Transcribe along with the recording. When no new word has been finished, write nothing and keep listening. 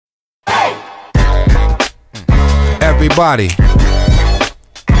everybody.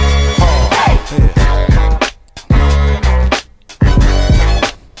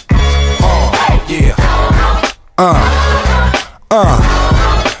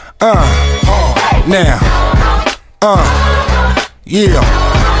 Now, yeah.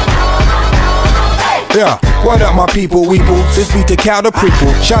 What up, my people, weeple? This beat Tical, the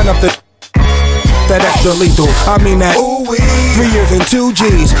prequel. Shine up that extra lethal. I mean that. Ooh-wee. 3 years and 2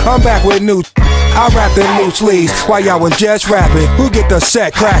 G's. I'm back with new. I rapped in loose sleeves while y'all was just rapping. Who get the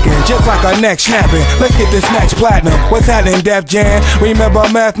set cracking? Just like a neck snapping. Let's get this next platinum. What's happening, Def Jam? Remember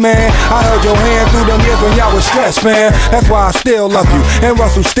Meth Man? I held your hand through them years when y'all was stressed, man. That's why I still love you. And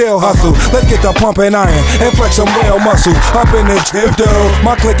Russell still hustle. Let's get the pumping iron and flex some real muscle. Up in this tip, dude.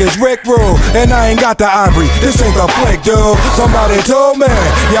 My clique is Rick Rule. And I ain't got the ivory. This ain't the flick, dude. Somebody told me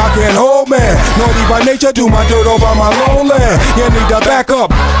y'all can't hold me. Naughty by nature, do my dirt over my lowland. You need to back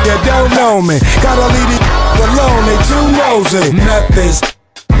up. You don't know me. Gotta leave it alone, they too nosy. Memphis,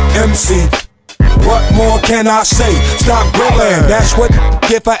 MC, what more can I say? Stop grilling, that's what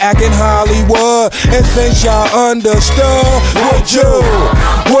get for acting Hollywood. And since y'all understood, would you?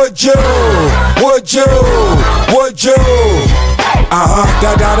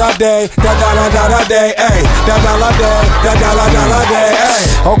 Da da da day, da da da da da day, ayy. Da da da day, da da da da da day,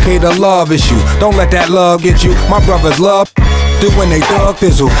 ayy. Okay, the love issue, don't let that love get you. My brothers love do when they thug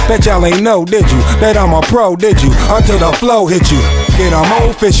fizzle. Bet y'all ain't know, did you? That I'm a pro, did you? Until the flow hit you. Get I'm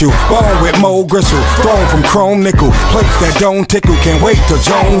official, born with Mo Gristle. Thrown from chrome nickel, plates that don't tickle. Can't wait to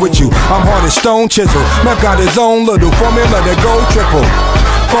zone with you. I'm hard as stone chisel. Meth got his own little formula that go triple.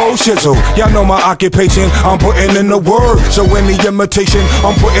 Full shizzle, y'all know my occupation. I'm putting in the work, so any imitation,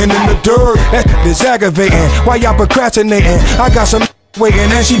 I'm putting in the dirt. That is aggravating. Why y'all procrastinating? I got some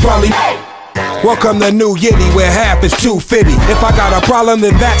waiting, and she probably. Welcome to New Yiddy, where half is 250. If I got a problem,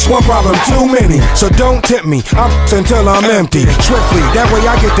 then that's one problem too many. So don't tempt me, I'm until I'm empty. Swiftly, that way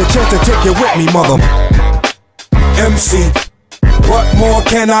I get the chance to take you with me, mother. MC, what more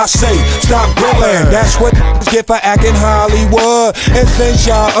can I say? Stop grilling, that's what get for acting Hollywood. And since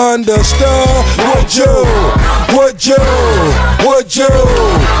y'all understood, would you?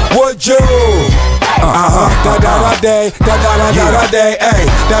 Da da da day, da da da da da day, ayy.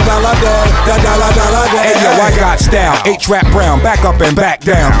 Da da da day, da da da da da day. Hey yo, I got style. H-Rap Brown, back up and back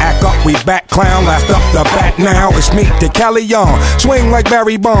down. Act up, we back clown. Last up the back now. It's me, Tical. Swing like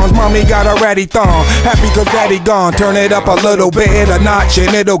Barry Bonds. Mommy got a ratty thong. Happy cause daddy gone. Turn it up a little bit, a notch,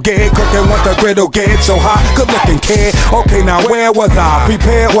 and it'll get cooking once the griddle get so hot. Good looking kid. Okay, now where was I?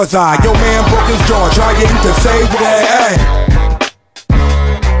 Prepared was I? Your man broke his jaw, trying to save that. Ay.